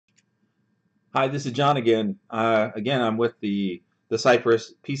Hi, this is John again. Again, I'm with the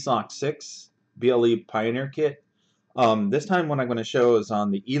Cypress PSoC 6 BLE Pioneer Kit. This time what I'm going to show is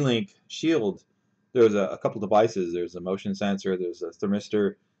on the E-Link Shield. There's a couple devices. There's a motion sensor, there's a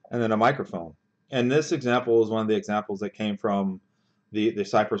thermistor, and then a microphone. And this example is one of the examples that came from the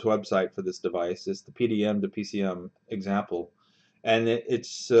Cypress website for this device. It's the PDM-to-PCM Example. And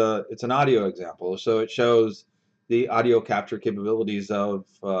it's an audio example, so it shows the audio capture capabilities of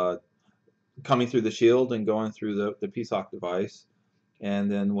coming through the shield and going through the PSoC device. And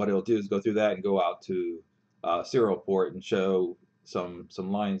then what it'll do is go through that and go out to serial port and show some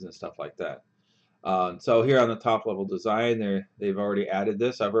lines and stuff like that. So here on the top level design, they've already added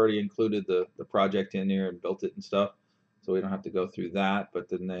this. I've already included the project in here and built it and stuff, so we don't have to go through that. But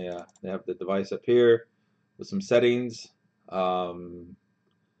then they have the device up here with some settings, some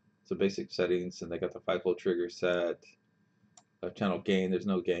basic settings, and they got the 5-volt trigger set. Channel gain, there's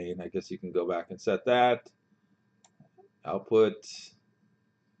no gain. I guess you can go back and set that. Output,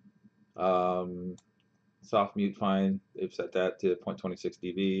 um, soft mute fine, they've set that to 0.26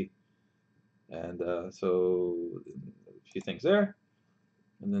 dB. And so a few things there.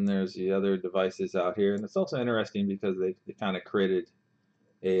 And then there's the other devices out here. And it's also interesting because they kind of created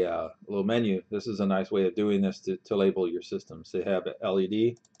a little menu. This is a nice way of doing this to label your systems. They have an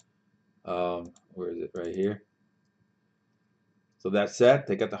LED. Where is it? Right here. So that's set.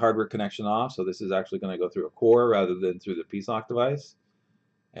 They got the hardware connection off. So this is actually going to go through a core rather than through the PSoC device.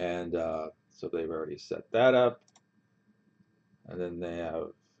 And so they've already set that up. And then they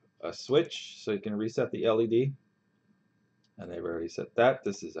have a switch so you can reset the LED. And they've already set that.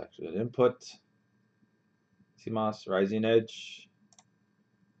 This is actually an input. CMOS rising edge.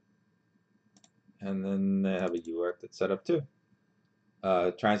 And then they have a UART that's set up too.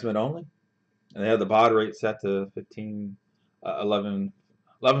 Transmit only. And they have the baud rate set to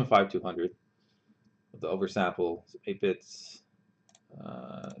 11.5200 with the oversample 8 bits.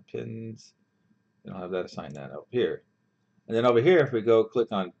 Pins. You don't have that assigned that up here. And then over here, if we go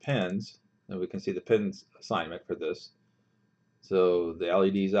click on pins, then we can see the pins assignment for this. So the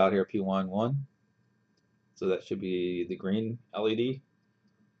LEDs out here, P1, 1. So that should be the green LED.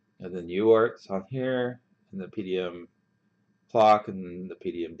 And then UARTs on here, and the PDM clock, and the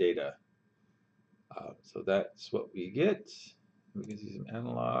PDM data. So that's what we get. We can see some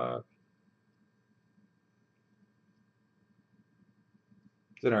analog.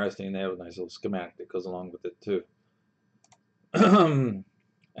 It's interesting. They have a nice little schematic that goes along with it too.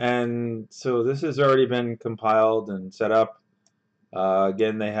 And so this has already been compiled and set up.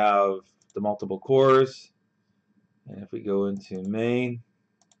 Again, they have the multiple cores. And if we go into main,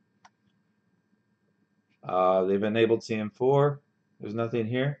 they've enabled CM4. There's nothing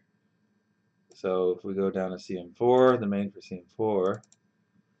here. So if we go down to CM4, the main for CM4,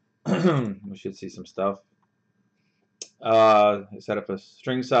 we should see some stuff. Set up a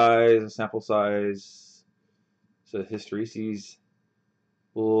string size, a sample size, so hysteresis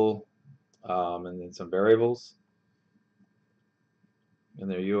pool, and then some variables, and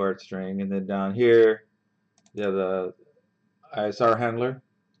their UART string. And then down here, you have the ISR handler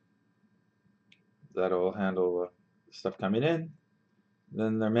that'll handle stuff coming in.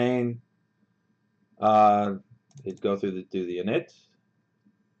 Then their main, they'd go through do the init,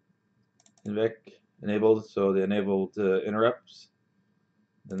 invec enabled, so they enabled interrupts.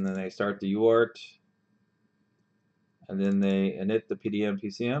 And then they start the UART, and then they init the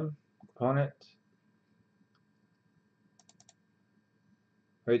PDM-PCM component.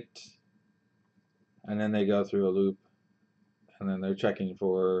 Right, and then they go through a loop, and then they're checking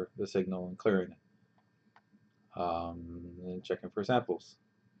for the signal and clearing it, and checking for samples.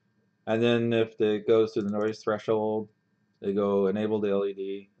 And then if it goes to the noise threshold, they go enable the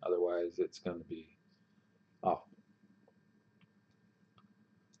LED, otherwise it's going to be off.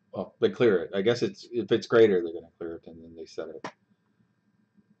 Well, they clear it. I guess if it's greater, they're going to clear it, and then they set it.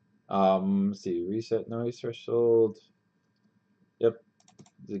 Let's see, reset noise threshold. Yep,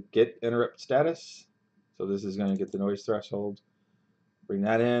 the get interrupt status. So this is going to get the noise threshold. Bring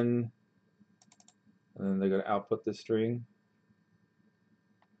that in, and then they're going to output the string.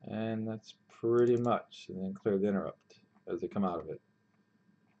 And that's pretty much, and then clear the interrupt as they come out of it.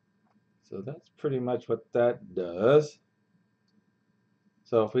 So that's pretty much what that does.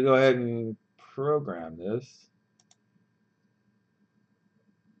 So if we go ahead and program this,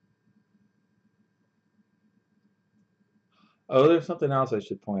 oh, there's something else I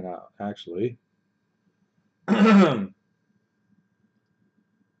should point out, actually. Yeah,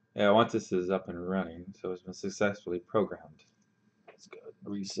 once this is up and running, so it's been successfully programmed. Let's go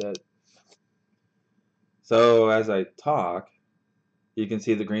reset. So as I talk, you can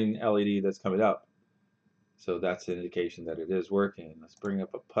see the green LED that's coming up. So that's an indication that it is working. Let's bring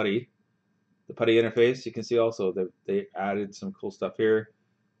up a putty. The putty interface, you can see also that they added some cool stuff here.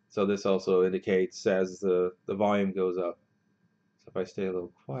 So this also indicates as the volume goes up. So if I stay a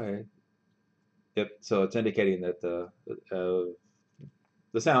little quiet, yep. So it's indicating that the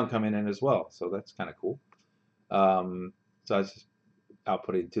sound coming in as well. So that's kind of cool. So I just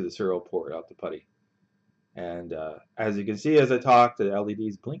outputting to the serial port out the putty. And as you can see, as I talk, the LED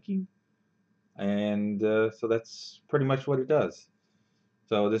is blinking, and so that's pretty much what it does.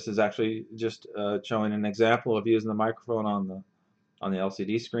 So this is actually just showing an example of using the microphone on the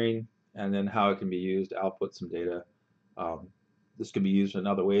LCD screen, and then how it can be used to output some data. Um, this could be used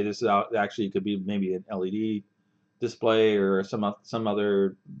another way. This is actually could be maybe an LED display or some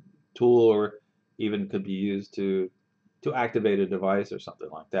other tool, or even could be used to activate a device or something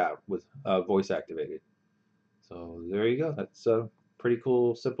like that with voice activated. So there you go. That's a pretty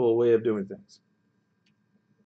cool, simple way of doing things.